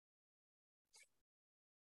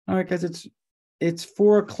All right, guys, it's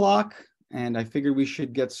 4 o'clock, and I figured we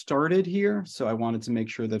should get started here. So I wanted to make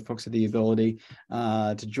sure that folks had the ability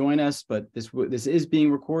to join us. But this is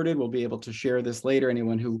being recorded. We'll be able to share this later.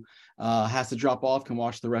 Anyone who has to drop off can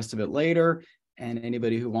watch the rest of it later, and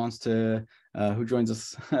anybody who wants to who joins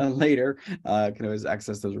us later can always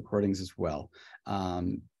access those recordings as well.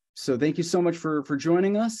 So thank you so much for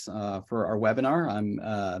joining us for our webinar.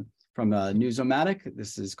 I'm from News-O-Matic.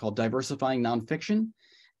 This is called Diversifying Nonfiction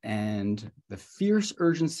and the Fierce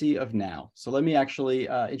Urgency of Now. So let me actually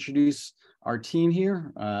introduce our team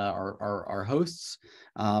here, our hosts.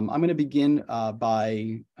 I'm going to begin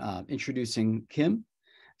by introducing Kim.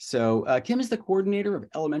 So Kim is the coordinator of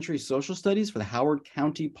elementary social studies for the Howard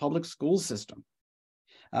County Public Schools System.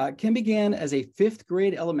 Kim began as a 5th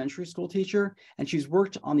grade elementary school teacher, and she's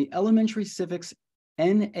worked on the elementary civics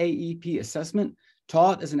NAEP assessment,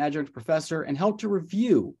 taught as an adjunct professor, and helped to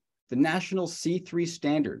review the National C3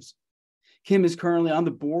 standards. Kim is currently on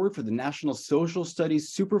the board for the National Social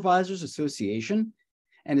Studies Supervisors Association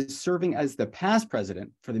and is serving as the past president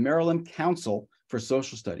for the Maryland Council for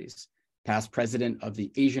Social Studies, past president of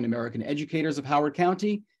the Asian American Educators of Howard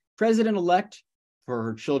County, president-elect for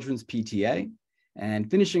her children's PTA, and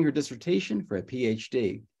finishing her dissertation for a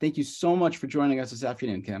PhD. Thank you so much for joining us this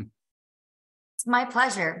afternoon, Kim. It's my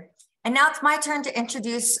pleasure. And now it's my turn to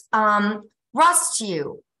introduce Russ to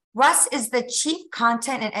you. Russ is the Chief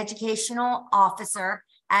Content and Educational Officer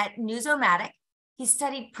at News-O-Matic. He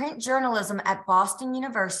studied print journalism at Boston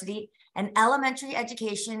University and elementary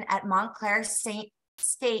education at Montclair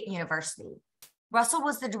State University. Russell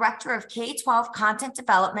was the director of K-12 content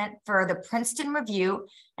development for the Princeton Review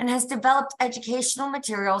and has developed educational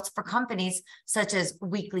materials for companies such as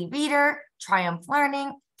Weekly Reader, Triumph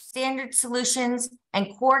Learning, Standard Solutions, and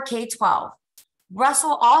Core K-12.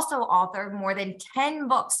 Russell also authored more than 10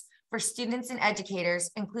 books for students and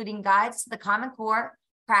educators, including guides to the Common Core,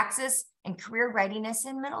 Praxis, and career readiness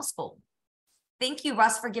in middle school. Thank you,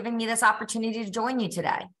 Russ, for giving me this opportunity to join you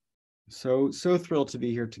today. So thrilled to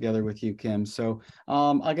be here together with you, Kim. So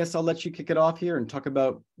I guess I'll let you kick it off here and talk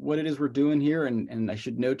about what it is we're doing here. And I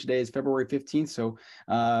should note today is February 15th, so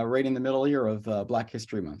right in the middle here of Black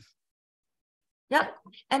History Month. Yep.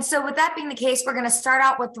 And so with that being the case, we're going to start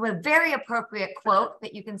out with a very appropriate quote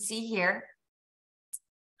that you can see here.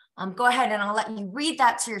 Go ahead and I'll let you read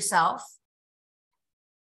that to yourself.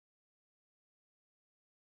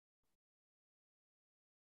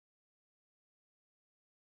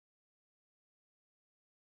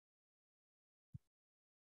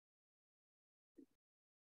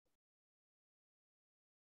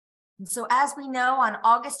 And so as we know, on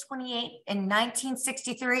August 28th in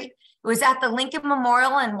 1963, it was at the Lincoln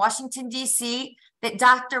Memorial in Washington, D.C., that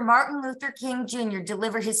Dr. Martin Luther King Jr.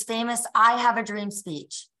 delivered his famous I Have a Dream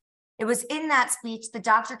speech. It was in that speech that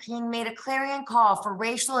Dr. King made a clarion call for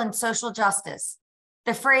racial and social justice.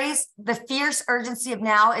 The phrase, the fierce urgency of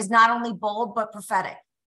now, is not only bold, but prophetic.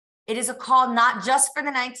 It is a call not just for the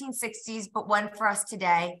 1960s, but one for us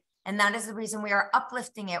today. And that is the reason we are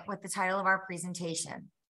uplifting it with the title of our presentation.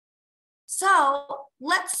 So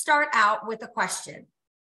let's start out with a question.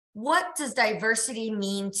 What does diversity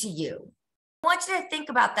mean to you? I want you to think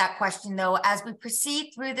about that question, though, as we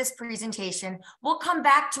proceed through this presentation. We'll come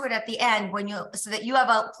back to it at the end so that you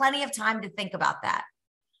have plenty of time to think about that.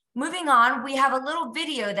 Moving on, we have a little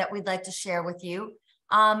video that we'd like to share with you.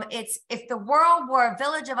 It's If the World Were a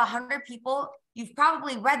Village of 100 People. You've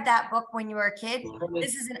probably read that book when you were a kid.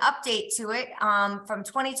 This is an update to it from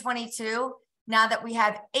 2022. Now that we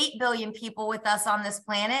have 8 billion people with us on this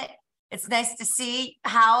planet, it's nice to see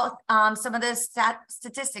how some of those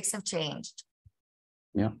statistics have changed.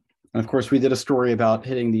 Yeah. And of course, we did a story about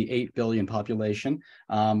hitting the 8 billion population.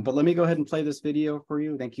 But let me go ahead and play this video for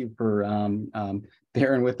you. Thank you for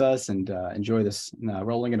bearing with us and enjoy this.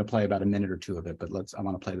 We're only going to play about a minute or two of it, but I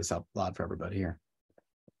want to play this out loud for everybody here.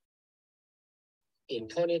 In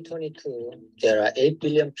 2022, there are 8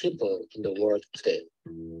 billion people in the world today.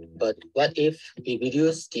 But what if we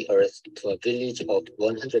reduce the Earth to a village of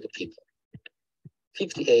 100 people?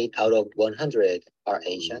 58 out of 100 are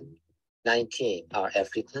Asian, 19 are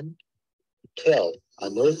African, 12 are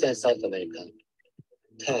North and South American,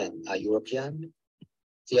 10 are European,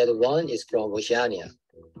 the other one is from Oceania.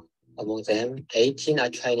 Among them, 18 are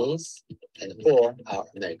Chinese and 4 are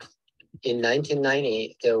American. In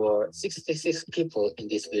 1990, there were 66 people in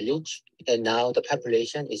this village, and now the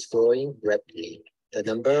population is growing rapidly. The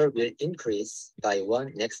number will increase by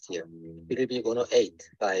 1 next year. It will be 108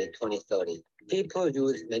 by 2030. People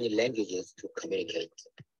use many languages to communicate.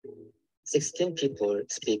 16 people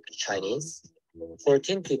speak Chinese,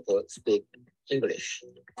 14 people speak English,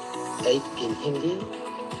 8 in Hindi,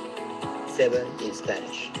 7 in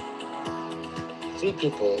Spanish. 3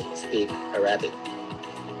 people speak Arabic.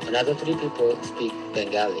 Another 3 people speak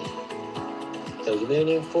Bengali. The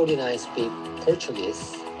remaining 49 speak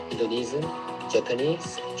Portuguese, Indonesian,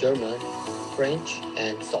 Japanese, German, French,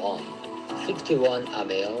 and so on. 51 are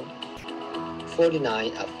male,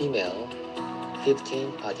 49 are female,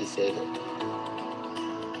 15 are disabled.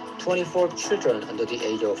 24 children under the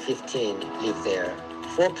age of 15 live there.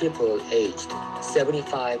 4 people aged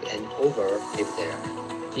 75 and over live there.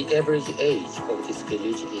 The average age of this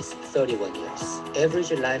village is 31 years.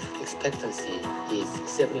 Average life expectancy is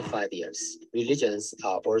 75 years. Religions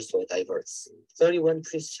are also diverse. 31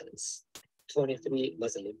 Christians, 23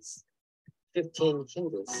 Muslims, 15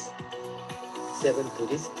 Hindus, 7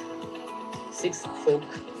 Buddhists, 6 folk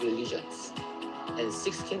religions, and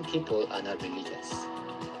 16 people are not religious.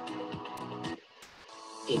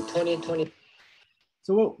 In 2020.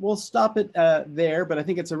 So we'll stop it there, but I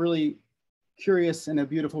think it's a really curious and a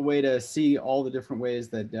beautiful way to see all the different ways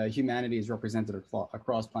that humanity is represented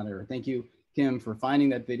across planet Earth. Thank you, Kim, for finding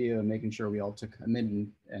that video and making sure we all took a minute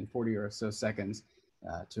and 40 or so seconds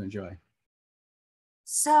to enjoy.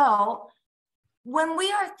 So when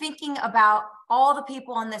we are thinking about all the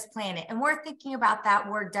people on this planet and we're thinking about that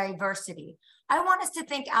word diversity, I want us to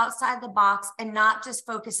think outside the box and not just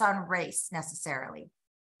focus on race necessarily.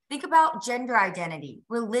 Think about gender identity,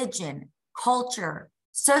 religion, culture,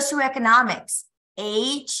 socioeconomics,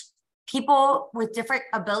 age, people with different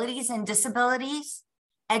abilities and disabilities,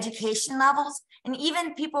 education levels, and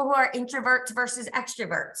even people who are introverts versus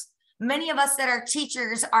extroverts. Many of us that are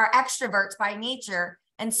teachers are extroverts by nature,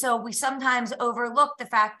 and so we sometimes overlook the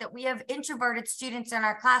fact that we have introverted students in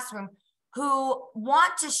our classroom who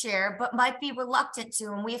want to share but might be reluctant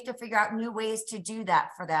to, and we have to figure out new ways to do that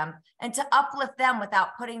for them and to uplift them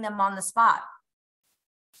without putting them on the spot.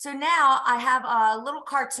 So now I have a little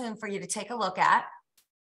cartoon for you to take a look at.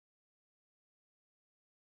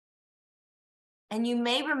 And you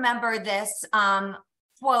may remember this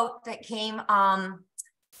quote that came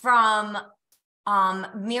from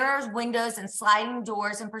Mirrors, Windows, and Sliding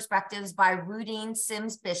Doors and Perspectives by Rudine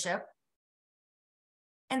Sims Bishop.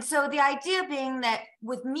 And so the idea being that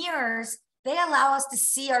with mirrors, they allow us to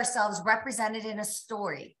see ourselves represented in a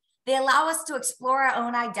story. They allow us to explore our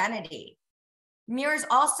own identity. Mirrors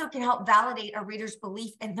also can help validate a reader's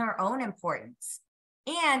belief in their own importance.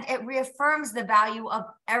 And it reaffirms the value of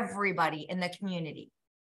everybody in the community.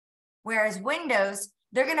 Whereas windows,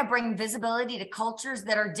 they're going to bring visibility to cultures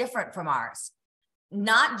that are different from ours.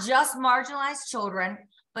 Not just marginalized children,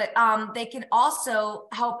 but they can also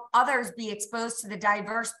help others be exposed to the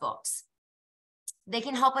diverse books. They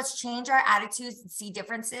can help us change our attitudes and see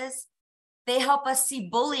differences. They help us see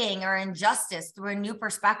bullying or injustice through a new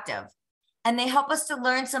perspective. And they help us to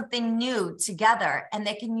learn something new together, and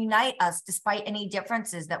they can unite us despite any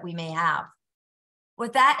differences that we may have.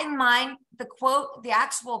 With that in mind, the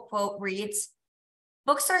actual quote reads,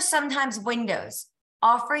 "Books are sometimes windows,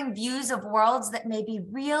 offering views of worlds that may be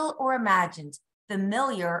real or imagined,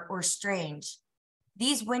 familiar or strange.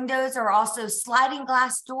 These windows are also sliding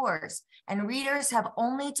glass doors, and readers have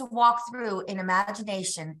only to walk through in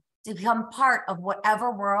imagination to become part of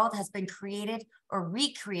whatever world has been created or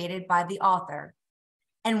recreated by the author.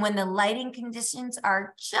 And when the lighting conditions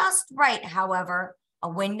are just right, however, a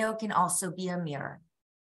window can also be a mirror."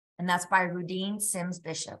 And that's by Rudine Sims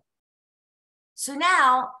Bishop. So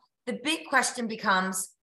now the big question becomes,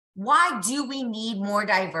 why do we need more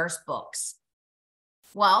diverse books?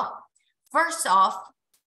 Well, first off,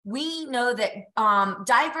 we know that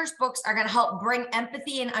diverse books are going to help bring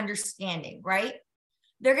empathy and understanding, right?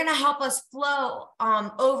 They're going to help us flow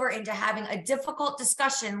over into having a difficult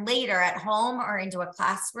discussion later at home or into a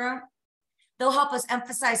classroom. They'll help us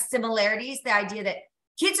emphasize similarities, the idea that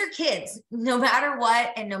kids are kids, no matter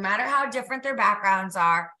what, and no matter how different their backgrounds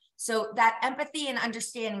are. So that empathy and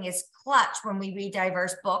understanding is clutch when we read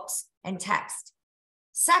diverse books and text.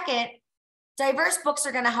 Second, diverse books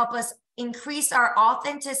are going to help us increase our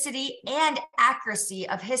authenticity and accuracy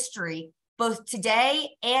of history, both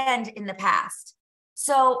today and in the past.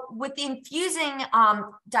 So with infusing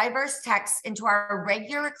diverse texts into our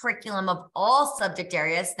regular curriculum of all subject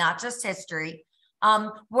areas, not just history,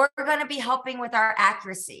 we're going to be helping with our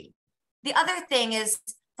accuracy. The other thing is,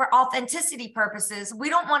 for authenticity purposes, we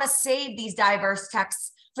don't want to save these diverse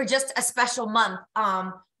texts for just a special month.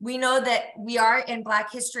 We know that we are in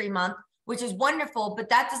Black History Month, which is wonderful, but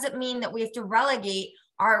that doesn't mean that we have to relegate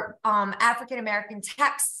our African-American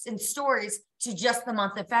texts and stories to just the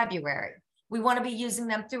month of February. We want to be using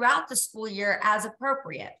them throughout the school year as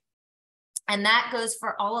appropriate. And that goes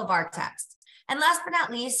for all of our texts. And last but not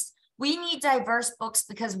least, we need diverse books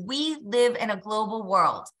because we live in a global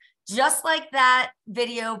world. Just like that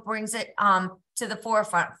video brings it to the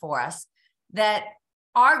forefront for us, that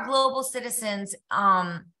our global citizens,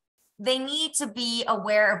 they need to be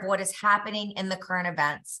aware of what is happening in the current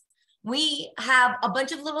events. We have a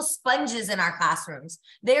bunch of little sponges in our classrooms.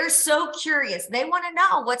 They're so curious. They want to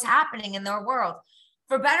know what's happening in their world.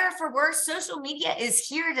 For better or for worse, social media is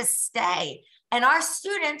here to stay. And our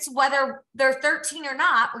students, whether they're 13 or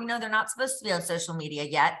not, we know they're not supposed to be on social media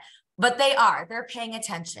yet, but they are. They're paying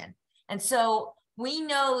attention. And so we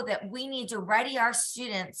know that we need to ready our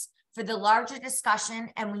students for the larger discussion,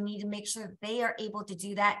 and we need to make sure that they are able to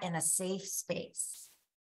do that in a safe space.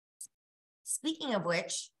 Speaking of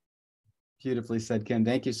which, beautifully said, Kim.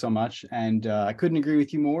 Thank you so much. And I couldn't agree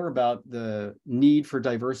with you more about the need for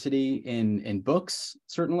diversity in books,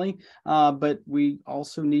 certainly, but we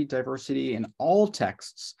also need diversity in all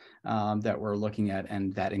texts that we're looking at,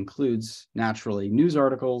 and that includes, naturally, news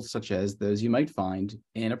articles such as those you might find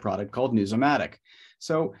in a product called News-O-Matic.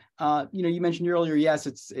 So, you mentioned earlier, yes,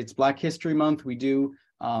 it's Black History Month. We do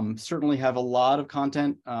certainly have a lot of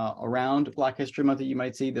content around Black History Month that you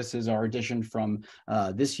might see. This is our edition from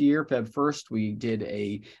this year, Feb 1st. We did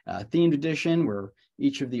a themed edition where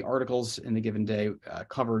each of the articles in the given day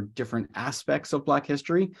cover different aspects of Black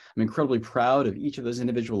history. I'm incredibly proud of each of those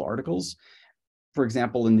individual articles. For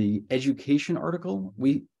example, in the education article,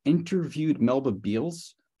 we interviewed Melba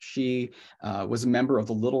Beals. She was a member of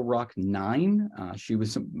the Little Rock Nine. She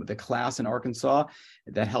was the class in Arkansas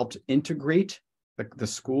that helped integrate the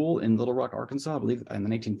school in Little Rock, Arkansas, I believe in the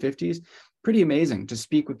 1950s. Pretty amazing to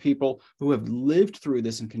speak with people who have lived through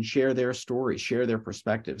this and can share their stories, share their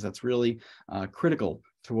perspectives. That's really critical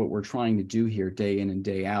to what we're trying to do here day in and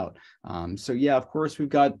day out. So yeah, of course, we've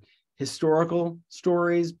got historical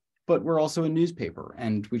stories, but we're also a newspaper,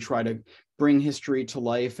 and we try to bring history to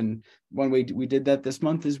life. And one way we did that this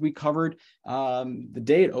month is we covered the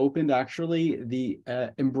day it opened, actually, the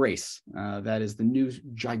Embrace. That is the new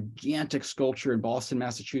gigantic sculpture in Boston,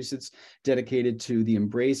 Massachusetts, dedicated to the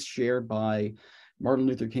Embrace, shared by Martin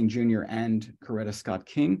Luther King Jr. and Coretta Scott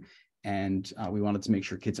King. And we wanted to make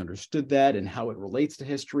sure kids understood that and how it relates to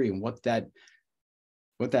history and what that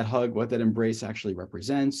hug, what that embrace actually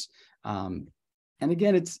represents. And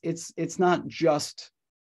again, it's not just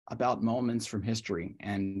about moments from history.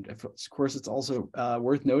 And of course, it's also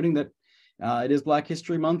worth noting that it is Black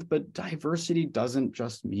History Month, but diversity doesn't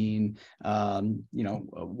just mean,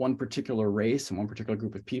 one particular race and one particular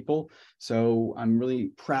group of people. So I'm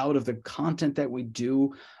really proud of the content that we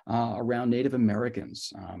do around Native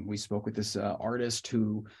Americans. We spoke with this artist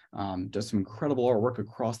who does some incredible artwork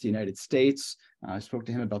across the United States. I spoke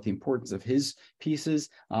to him about the importance of his pieces.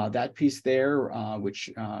 That piece there, which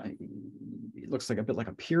it looks like a bit like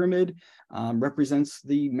a pyramid, represents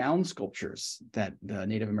the mound sculptures that the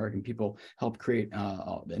Native American people helped create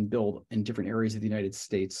and build in different areas of the United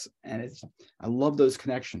States. And I love those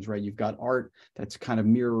connections, right? You've got art that's kind of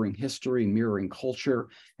mirroring history, mirroring culture,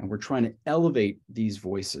 and we're trying to elevate these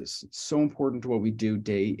voices. It's so important to what we do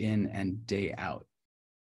day in and day out.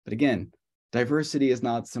 But again, diversity is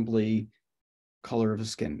not simply color of the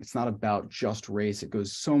skin. It's not about just race. It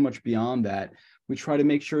goes so much beyond that. We try to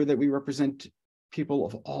make sure that we represent people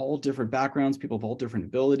of all different backgrounds, people of all different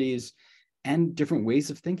abilities, and different ways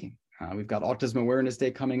of thinking. We've got Autism Awareness Day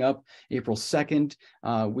coming up, April 2nd.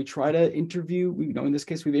 We try to interview, in this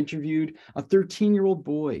case, we've interviewed a 13-year-old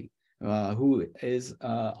boy who is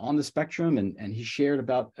on the spectrum, and he shared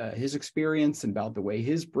about his experience and about the way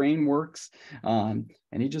his brain works. And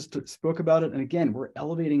he just spoke about it. And again, we're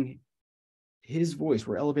elevating his voice,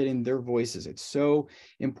 we're elevating their voices. It's so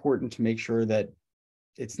important to make sure that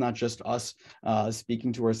it's not just us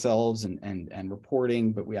speaking to ourselves and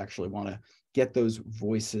reporting, but we actually want to get those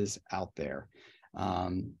voices out there.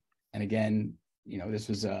 And again, this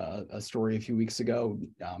was a story a few weeks ago.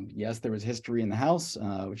 Yes, there was history in the House,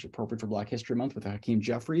 which is appropriate for Black History Month, with Hakeem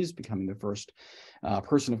Jeffries becoming the first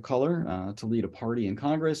person of color to lead a party in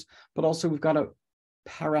Congress. But also we've got a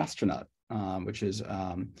parastronaut, which is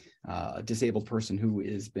a disabled person who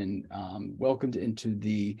has been welcomed into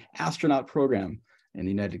the astronaut program in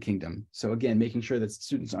the United Kingdom. So again, making sure that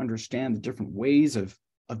students understand the different ways of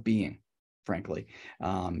being, frankly.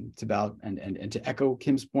 It's about, and to echo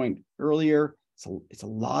Kim's point earlier, it's a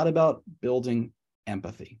lot about building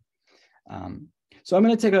empathy. So I'm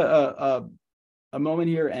going to take a moment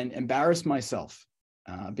here and embarrass myself.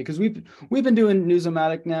 Because we've been doing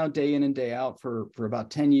News-O-Matic now day in and day out for about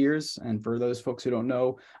 10 years. And for those folks who don't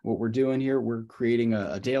know what we're doing here, we're creating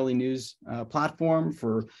a daily news platform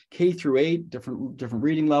for K through 8, different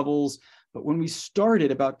reading levels, But when we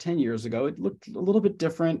started about 10 years ago, it looked a little bit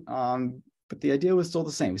different, but the idea was still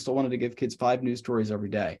the same. We still wanted to give kids 5 news stories every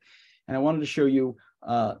day. And I wanted to show you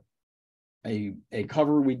a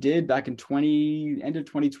cover we did back in end of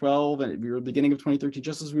 2012, and we were beginning of 2013,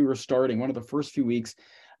 just as we were starting, one of the first few weeks.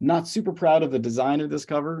 Not super proud of the design of this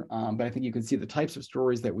cover, but I think you can see the types of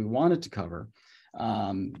stories that we wanted to cover.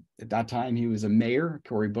 At that time, he was a mayor,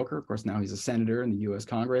 Cory Booker. Of course, now he's a senator in the U.S.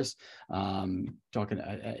 Congress. And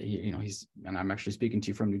I'm actually speaking to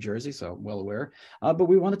you from New Jersey, so well aware. But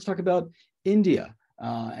we wanted to talk about India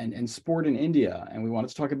and sport in India, and we wanted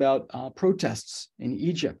to talk about protests in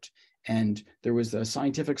Egypt. And there was a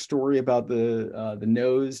scientific story about the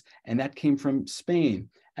nose, and that came from Spain.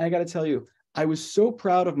 And I got to tell you, I was so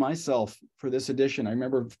proud of myself for this edition. I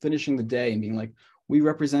remember finishing the day and being like, we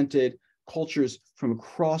represented cultures from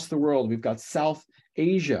across the world. We've got South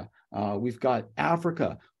Asia, we've got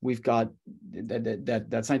Africa, we've got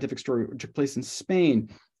that scientific story which took place in Spain.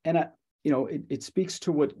 And it speaks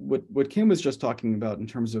to what Kim was just talking about in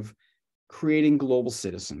terms of creating global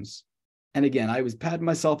citizens. And again, I was patting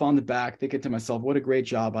myself on the back, thinking to myself, what a great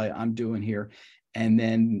job I'm doing here. And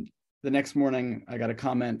then the next morning, I got a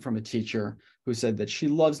comment from a teacher who said that she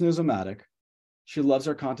loves News-O-Matic. She loves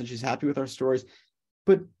our content. She's happy with our stories,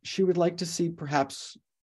 but she would like to see perhaps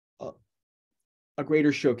a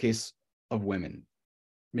greater showcase of women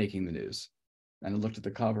making the news. And I looked at the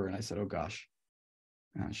cover and I said, oh gosh,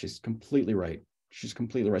 she's completely right. She's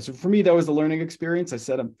completely right. So for me, that was a learning experience. I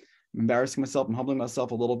said, I'm embarrassing myself, I'm humbling myself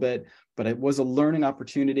a little bit, but it was a learning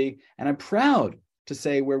opportunity. And I'm proud to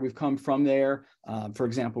say where we've come from there. For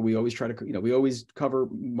example, we always try to, we always cover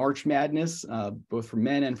March Madness, both for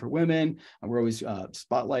men and for women. We're always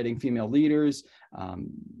spotlighting female leaders.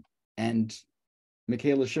 And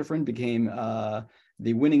Michaela Schifrin became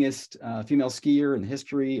the winningest female skier in the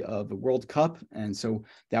history of the World Cup. And so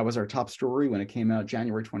that was our top story when it came out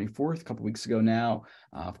January 24th, a couple weeks ago now.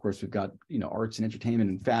 Of course, we've got, arts and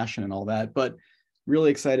entertainment and fashion and all that, but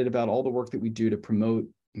really excited about all the work that we do to promote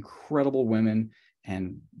incredible women.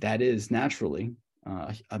 And that is naturally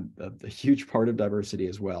a huge part of diversity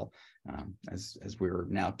as well, as we're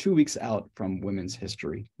now 2 weeks out from Women's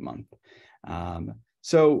History Month.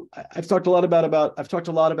 So I've talked a lot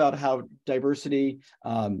about how diversity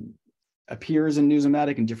appears in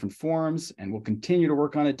News-O-Matic in different forms, and we'll continue to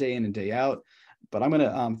work on it day in and day out. But I'm going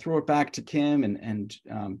to throw it back to Kim, and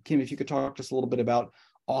Kim, if you could talk just a little bit about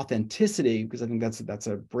authenticity, because I think that's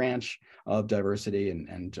a branch of diversity,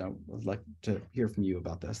 and I'd like to hear from you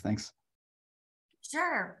about this. Thanks.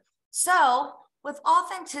 Sure. So with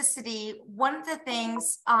authenticity, one of the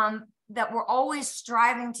things that we're always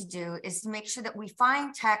striving to do is to make sure that we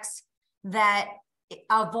find text that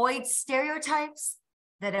avoids stereotypes,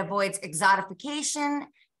 that avoids exotification,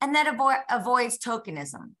 and that avoids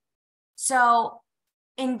tokenism. So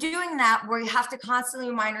in doing that, we have to constantly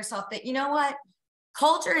remind ourselves that,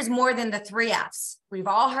 culture is more than the 3 F's. We've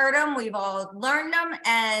all heard them, we've all learned them,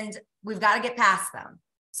 and we've got to get past them.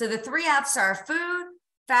 So the 3 F's are food,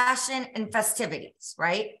 fashion, and festivities,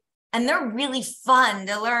 right? And they're really fun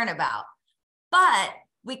to learn about, but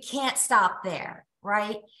we can't stop there,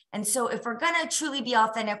 right? And so if we're going to truly be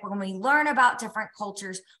authentic, when we learn about different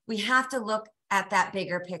cultures, we have to look at that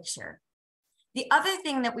bigger picture. The other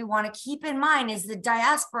thing that we want to keep in mind is the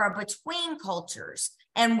diaspora between cultures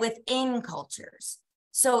and within cultures.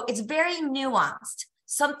 So it's very nuanced.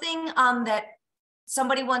 Something that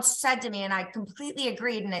somebody once said to me, and I completely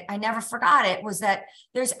agreed, and I never forgot it, was that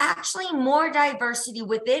there's actually more diversity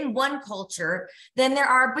within one culture than there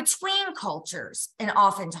are between cultures, and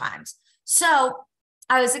oftentimes. So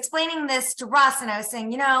I was explaining this to Russ, and I was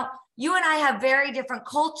saying, you and I have very different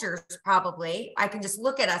cultures, probably. I can just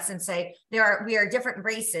look at us and say we are different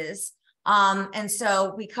races. And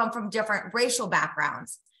so we come from different racial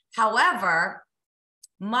backgrounds. However,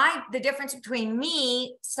 the difference between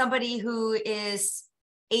me, somebody who is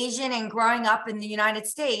Asian and growing up in the United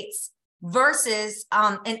States, versus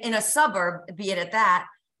in a suburb, be it at that,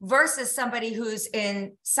 versus somebody who's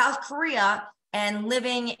in South Korea and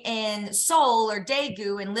living in Seoul or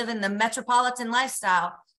Daegu and living the metropolitan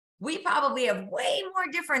lifestyle, we probably have way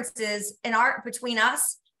more differences between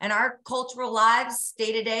us and our cultural lives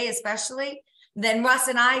day to day, especially, than Russ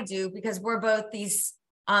and I do, because we're both these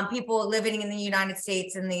people living in the United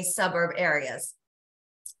States in these suburb areas.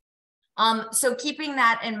 So keeping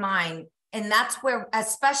that in mind, and that's where,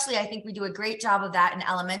 especially, I think we do a great job of that in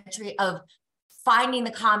elementary, of finding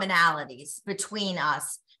the commonalities between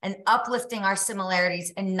us and uplifting our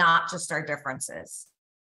similarities and not just our differences.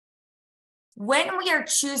 When we are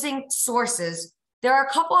choosing sources, there are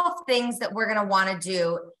a couple of things that we're going to want to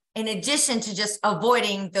do in addition to just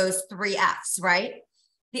avoiding those 3 F's, right?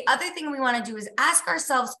 The other thing we want to do is ask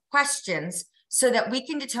ourselves questions so that we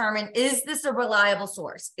can determine, is this a reliable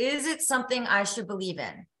source? Is it something I should believe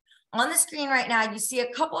in? On the screen right now, you see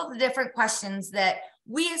a couple of the different questions that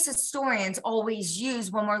we as historians always use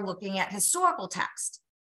when we're looking at historical text.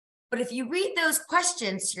 But if you read those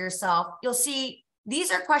questions to yourself, you'll see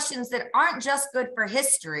these are questions that aren't just good for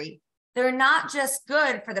history. They're not just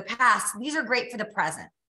good for the past. These are great for the present.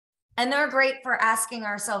 And they're great for asking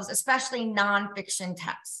ourselves, especially nonfiction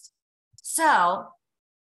text. So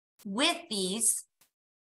with these,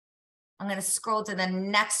 I'm going to scroll to the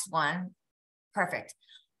next one. Perfect.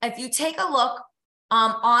 If you take a look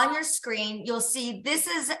on your screen, you'll see this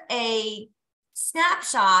is a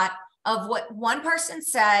snapshot of what one person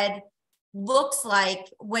said looks like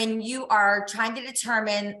when you are trying to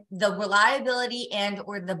determine the reliability and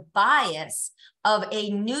or the bias of a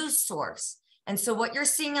news source. And so what you're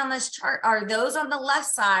seeing on this chart are those on the left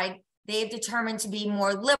side, they've determined to be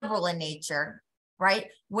more liberal in nature, right?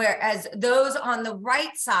 Whereas those on the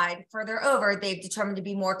right side, further over, they've determined to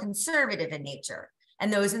be more conservative in nature.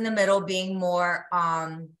 And those in the middle being more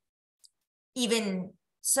even.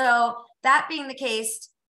 So that being the case,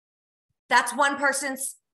 that's one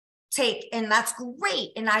person's take, and that's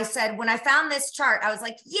great. And I said, when I found this chart, I was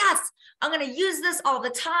like, yes, I'm going to use this all the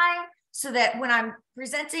time so that when I'm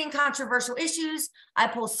presenting controversial issues, I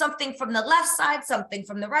pull something from the left side, something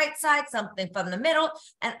from the right side, something from the middle,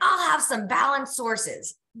 and I'll have some balanced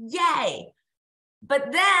sources. Yay.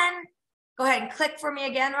 But then, go ahead and click for me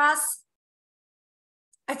again, Russ.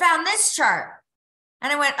 I found this chart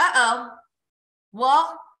and I went, uh-oh,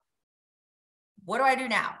 well, what do I do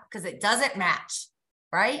now? Because it doesn't match,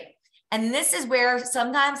 right? And this is where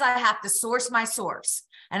sometimes I have to source my source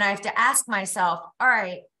and I have to ask myself, all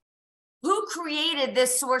right, who created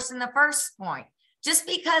this source in the first point? Just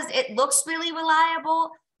because it looks really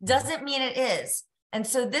reliable doesn't mean it is. And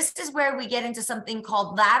so this is where we get into something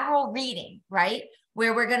called lateral reading, right?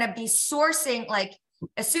 Where we're going to be sourcing, like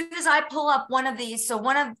as soon as I pull up one of these, so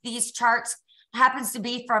one of these charts happens to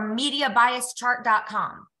be from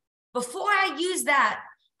mediabiaschart.com. Before I use that,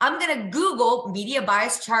 I'm going to Google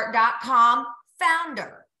mediabiaschart.com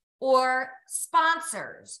founder or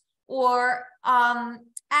sponsors or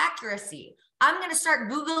accuracy. I'm going to start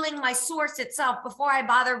Googling my source itself before I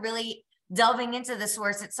bother really delving into the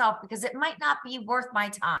source itself, because it might not be worth my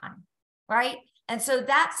time, right? And so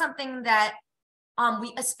that's something that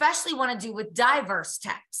we especially want to do with diverse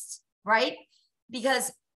texts, right?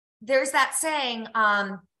 Because there's that saying,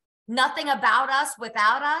 nothing about us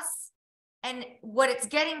without us. And what it's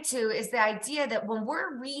getting to is the idea that when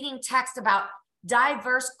we're reading text about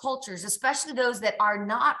diverse cultures, especially those that are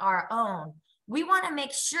not our own, we want to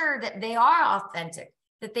make sure that they are authentic,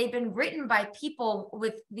 that they've been written by people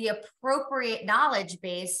with the appropriate knowledge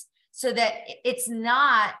base so that it's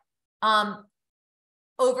not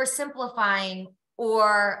oversimplifying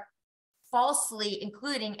or falsely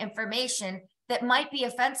including information that might be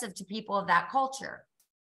offensive to people of that culture.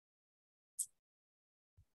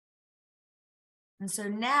 And so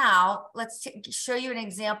now let's show you an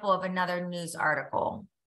example of another news article.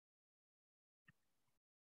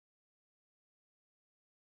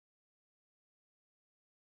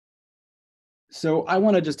 So I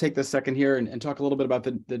want to just take this second here and talk a little bit about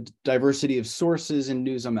the diversity of sources in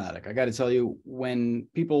News-O-Matic. I got to tell you, when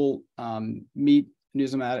people meet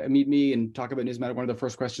News-O-Matic, meet me and talk about News-O-Matic, one of the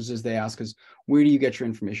first questions is they ask is, where do you get your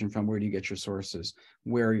information from? Where do you get your sources?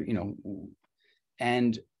 Where, you know,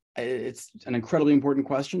 and it's an incredibly important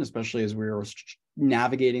question, especially as we're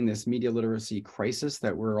navigating this media literacy crisis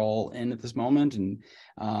that we're all in at this moment. And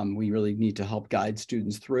we really need to help guide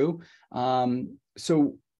students through.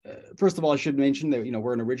 First of all, I should mention that, you know,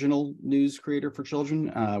 we're an original news creator for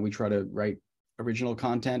children. We try to write original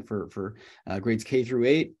content for grades K through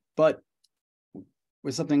 8, but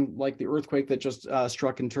with something like the earthquake that just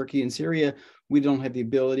struck in Turkey and Syria, we don't have the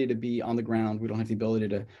ability to be on the ground. We don't have the ability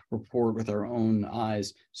to report with our own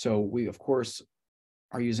eyes. So we, of course,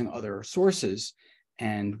 are using other sources,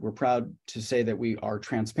 and we're proud to say that we are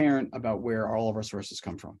transparent about where all of our sources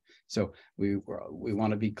come from. So we want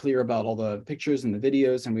to be clear about all the pictures and the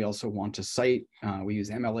videos, and we also want to cite. We use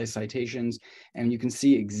MLA citations, and you can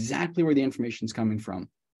see exactly where the information is coming from.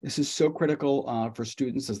 This is so critical for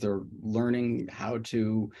students as they're learning how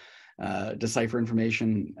to decipher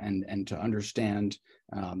information and to understand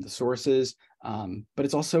the sources. But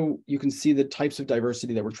it's also, you can see the types of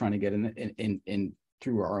diversity that we're trying to get in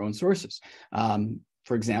through our own sources.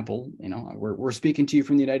 For example, you know, we're speaking to you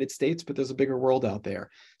from the United States, but there's a bigger world out there.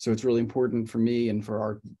 So it's really important for me and for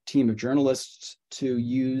our team of journalists to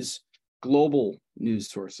use global news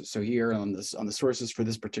sources. So here on the sources for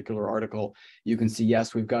this particular article, you can see,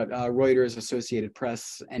 yes, we've got Reuters, Associated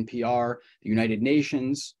Press, NPR, the United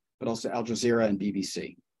Nations, but also Al Jazeera and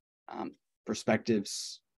BBC.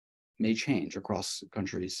 Perspectives may change across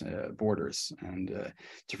countries' borders, and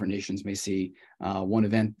different nations may see one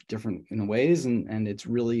event different in ways, and it's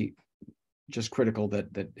really just critical that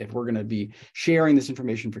if we're going to be sharing this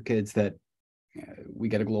information for kids, that we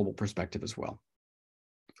get a global perspective as well.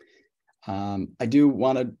 I do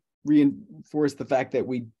want to reinforce the fact that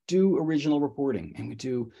we do original reporting, and we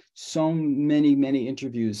do so many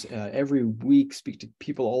interviews every week, speak to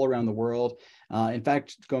people all around the world. In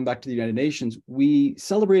fact, going back to the United Nations, we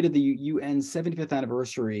celebrated the UN's 75th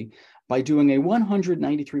anniversary by doing a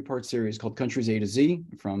 193-part series called Countries A to Z,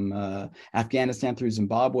 from Afghanistan through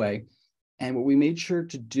Zimbabwe. And what we made sure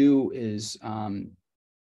to do is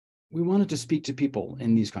we wanted to speak to people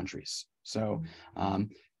in these countries. So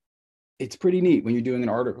it's pretty neat when you're doing an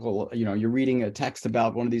article, you're reading a text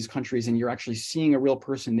about one of these countries and you're actually seeing a real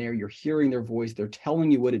person there. You're hearing their voice. They're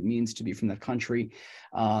telling you what it means to be from that country.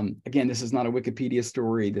 Again, this is not a Wikipedia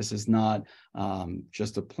story. This is not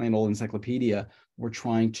just a plain old encyclopedia. We're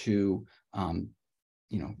trying to,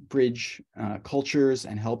 bridge cultures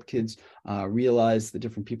and help kids realize the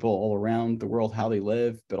different people all around the world, how they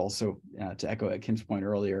live, but also to echo Kim's point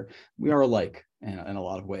earlier, we are alike in a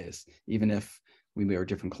lot of ways, even if we wear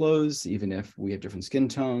different clothes, even if we have different skin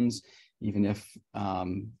tones, even if I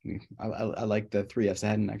like the 3 Fs. I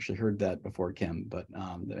hadn't actually heard that before, Kim, but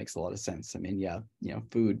that makes a lot of sense. I mean, yeah,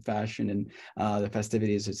 food, fashion, and the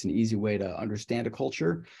festivities, it's an easy way to understand a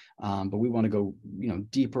culture, but we want to go,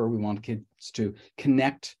 deeper. We want kids to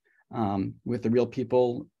connect with the real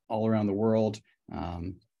people all around the world.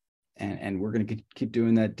 And we're going to keep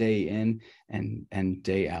doing that day in and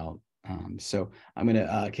day out. So I'm going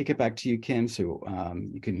to kick it back to you, Kim. So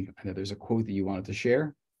you can, I know there's a quote that you wanted to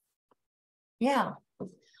share. Yeah,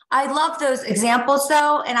 I love those examples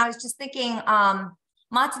though. And I was just thinking,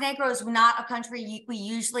 Montenegro is not a country we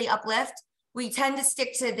usually uplift. We tend to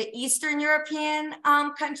stick to the Eastern European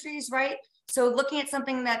countries, right? So looking at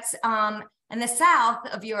something that's in the south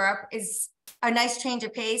of Europe is a nice change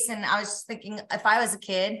of pace. And I was just thinking, if I was a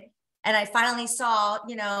kid and I finally saw,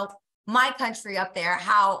 my country up there,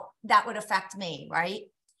 how that would affect me, right?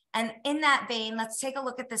 And in that vein, let's take a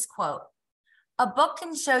look at this quote. A book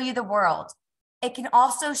can show you the world. It can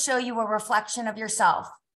also show you a reflection of yourself.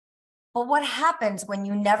 But what happens when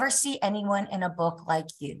you never see anyone in a book like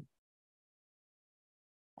you?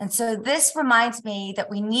 And so this reminds me that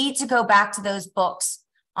we need to go back to those books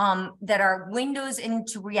that are windows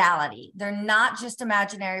into reality. They're not just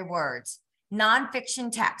imaginary words.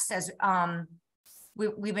 Nonfiction text, as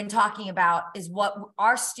we've been talking about, is what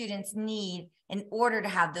our students need in order to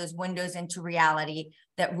have those windows into reality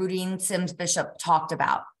that Rudine Sims Bishop talked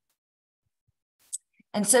about.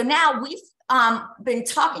 And so now we've been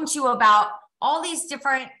talking to you about all these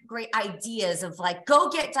different great ideas of like, go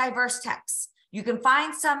get diverse texts. You can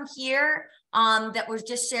find some here that was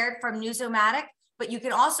just shared from News-O-Matic, but you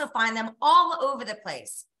can also find them all over the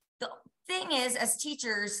place. The thing is, as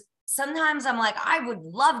teachers, sometimes I'm like, I would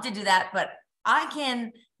love to do that, but I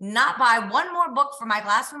can not buy one more book for my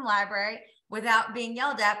classroom library without being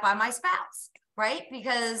yelled at by my spouse, right?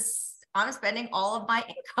 Because I'm spending all of my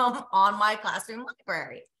income on my classroom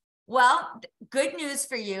library. Well, good news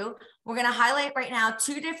for you. We're going to highlight right now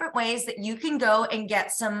 2 different ways that you can go and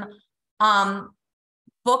get some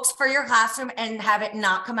books for your classroom and have it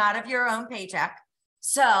not come out of your own paycheck.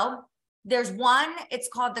 So there's one, it's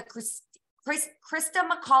called the Krista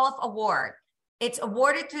McAuliffe Award. It's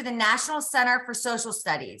awarded through the National Center for Social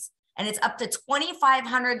Studies, and it's up to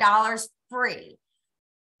 $2,500 free.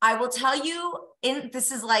 I will tell you,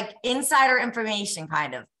 this is like insider information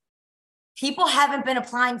kind of. People haven't been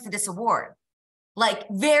applying for this award. Like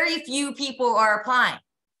very few people are applying.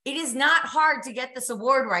 It is not hard to get this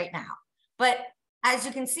award right now. But as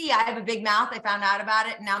you can see, I have a big mouth. I found out about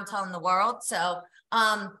it and now I'm telling the world. So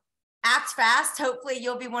act fast. Hopefully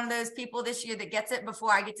you'll be one of those people this year that gets it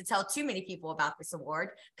before I get to tell too many people about this award,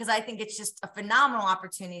 because I think it's just a phenomenal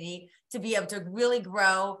opportunity to be able to really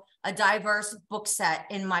grow a diverse book set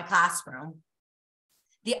in my classroom.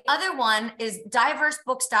 The other one is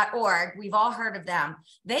diversebooks.org. We've all heard of them.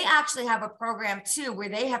 They actually have a program too, where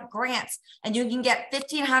they have grants and you can get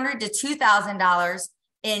 $1,500 to $2,000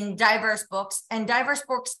 in diverse books. And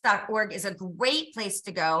diversebooks.org is a great place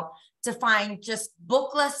to go to find just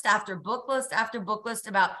book list after book list after book list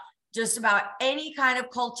about just about any kind of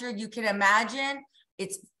culture you can imagine.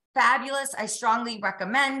 It's fabulous. I strongly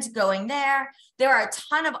recommend going there. There are a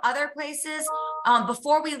ton of other places.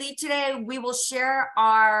 Before we leave today, we will share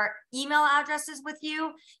our email addresses with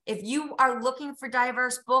you. If you are looking for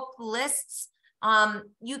diverse book lists,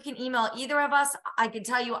 you can email either of us. I can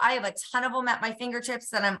tell you I have a ton of them at my fingertips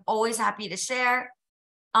that I'm always happy to share.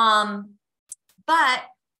 But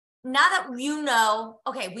now that you know,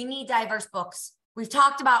 okay, we need diverse books. We've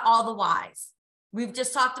talked about all the whys. We've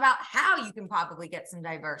just talked about how you can probably get some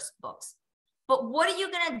diverse books. But what are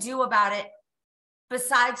you going to do about it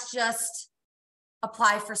besides just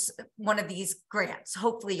apply for one of these grants?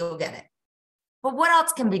 Hopefully you'll get it. But what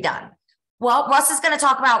else can be done? Well, Russ is going to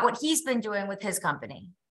talk about what he's been doing with his company.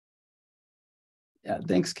 Yeah,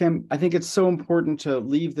 thanks, Kim. I think it's so important to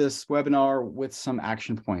leave this webinar with some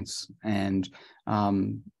action points. And,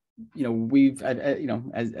 we've,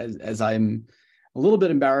 as I'm a little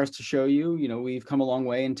bit embarrassed to show you, we've come a long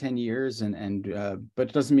way in 10 years, but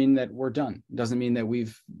it doesn't mean that we're done. It doesn't mean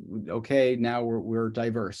that now we're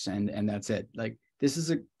diverse and that's it. Like,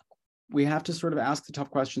 we have to sort of ask the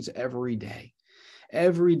tough questions every day.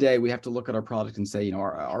 Every day we have to look at our product and say,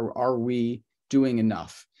 are we doing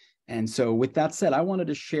enough? And so with that said, I wanted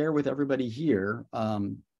to share with everybody here a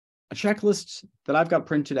checklist that I've got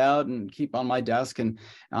printed out and keep on my desk. And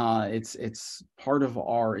it's part of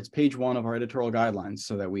it's page 1 of our editorial guidelines,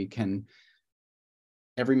 so that we can,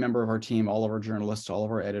 every member of our team, all of our journalists, all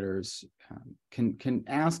of our editors can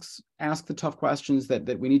ask the tough questions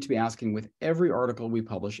that we need to be asking with every article we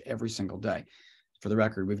publish every single day. For the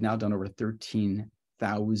record, we've now done over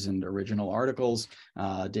 13,000 original articles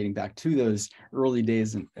dating back to those early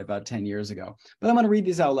days about 10 years ago. But I'm going to read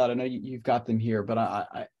these out loud. I know you've got them here, but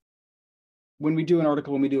when we do an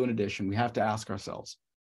article, when we do an edition, we have to ask ourselves,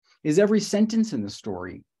 is every sentence in the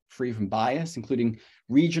story free from bias, including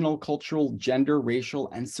regional, cultural, gender,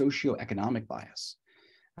 racial, and socioeconomic bias?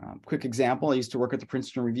 Quick example, I used to work at the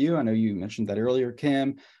Princeton Review. I know you mentioned that earlier,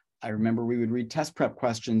 Kim. I remember we would read test prep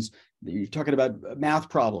questions. You're talking about a math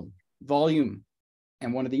problem, volume.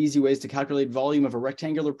 And one of the easy ways to calculate volume of a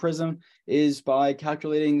rectangular prism is by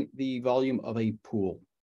calculating the volume of a pool.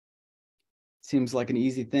 Seems like an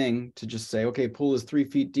easy thing to just say, okay, pool is 3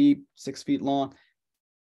 feet deep, 6 feet long.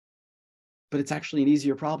 But it's actually an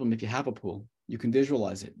easier problem if you have a pool. You can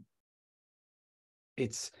visualize it.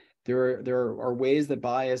 There are ways that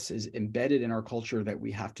bias is embedded in our culture that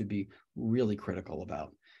we have to be really critical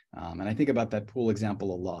about. And I think about that pool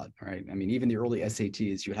example a lot, right? I mean, even the early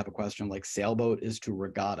SATs, you have a question like sailboat is to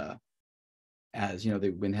regatta, as they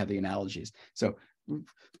would have the analogies. So,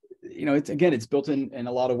 it's built in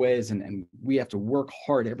a lot of ways, and we have to work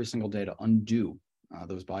hard every single day to undo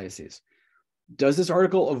those biases. Does this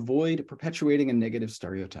article avoid perpetuating a negative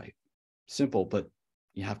stereotype? Simple, but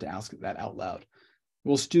you have to ask that out loud.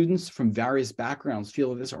 Will students from various backgrounds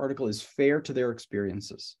feel that this article is fair to their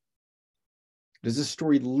experiences? Does this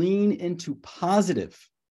story lean into positive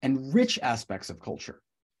and rich aspects of culture?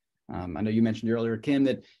 I know you mentioned earlier, Kim,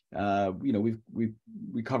 that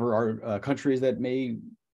we cover our countries that may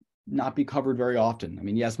not be covered very often. I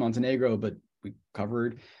mean, yes, Montenegro, but we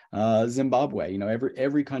covered Zimbabwe.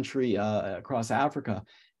 Every country across Africa,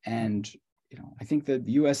 and I think that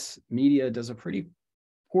the U.S. media does a pretty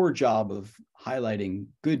poor job of highlighting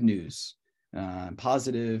good news,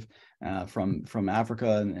 positive from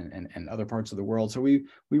Africa and other parts of the world. So we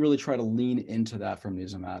really try to lean into that from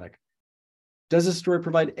News-O-Matic. Does this story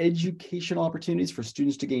provide educational opportunities for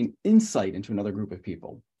students to gain insight into another group of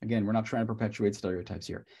people? Again, we're not trying to perpetuate stereotypes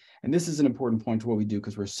here. And this is an important point to what we do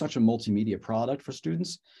because we're such a multimedia product for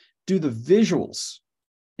students. Do the visuals,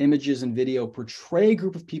 images and video, portray a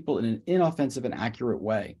group of people in an inoffensive and accurate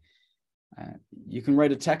way? You can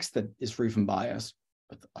write a text that is free from bias,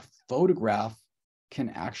 but a photograph can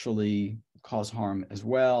actually cause harm as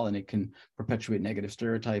well, and it can perpetuate negative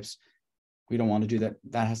stereotypes. We don't want to do that.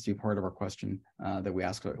 That has to be part of our question that we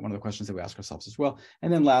ask, one of the questions that we ask ourselves as well.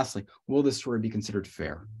 And then lastly, will this story be considered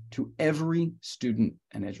fair to every student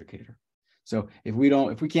and educator? So if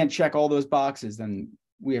we can't check all those boxes, then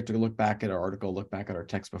we have to look back at our article, look back at our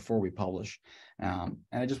text before we publish. And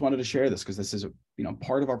I just wanted to share this because this is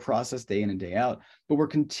part of our process day in and day out, but we're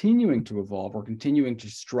continuing to evolve. We're continuing to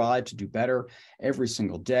strive to do better every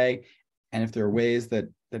single day. And if there are ways that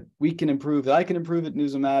we can improve, that I can improve at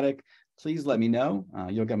News-O-Matic, please let me know.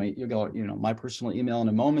 You'll get my personal email in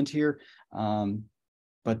a moment here.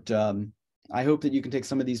 But I hope that you can take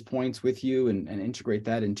some of these points with you and integrate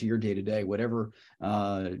that into your day-to-day, whatever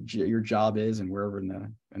your job is and wherever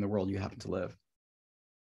in the world you happen to live.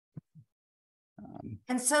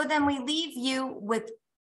 And so then we leave you with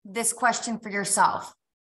this question for yourself.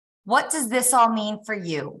 What does this all mean for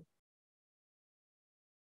you?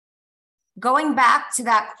 Going back to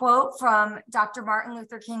that quote from Dr. Martin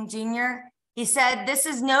Luther King Jr., he said, "This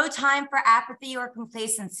is no time for apathy or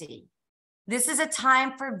complacency. This is a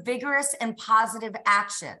time for vigorous and positive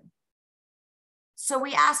action." So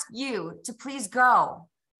we ask you to please go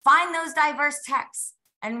find those diverse texts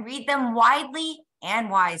and read them widely and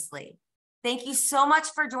wisely. Thank you so much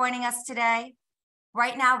for joining us today.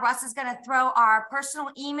 Right now, Russ is going to throw our personal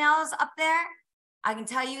emails up there. I can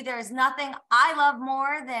tell you there is nothing I love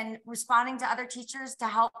more than responding to other teachers to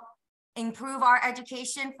help improve our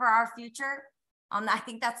education for our future. I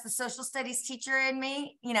think that's the social studies teacher in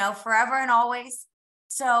me, forever and always.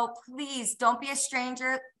 So please don't be a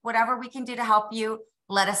stranger. Whatever we can do to help you,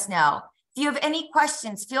 let us know. If you have any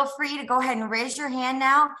questions, feel free to go ahead and raise your hand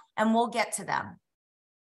now and we'll get to them.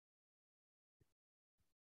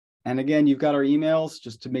 And again, you've got our emails,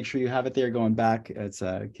 just to make sure you have it there going back. It's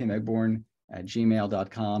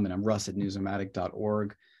kimegborn@gmail.com and I'm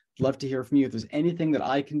russ@news-o-matic.org. Love to hear from you. If there's anything that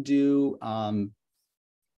I can do,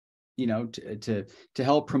 to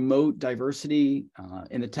help promote diversity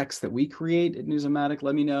in the text that we create at News-O-Matic,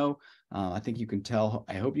 let me know. I think you can tell,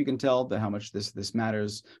 I hope you can tell that how much this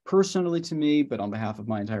matters personally to me, but on behalf of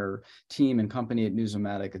my entire team and company at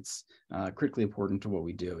News-O-Matic, it's critically important to what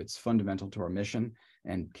we do. It's fundamental to our mission.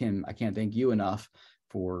 And Kim, I can't thank you enough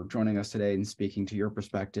for joining us today and speaking to your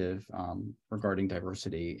perspective regarding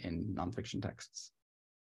diversity in nonfiction texts.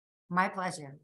 My pleasure.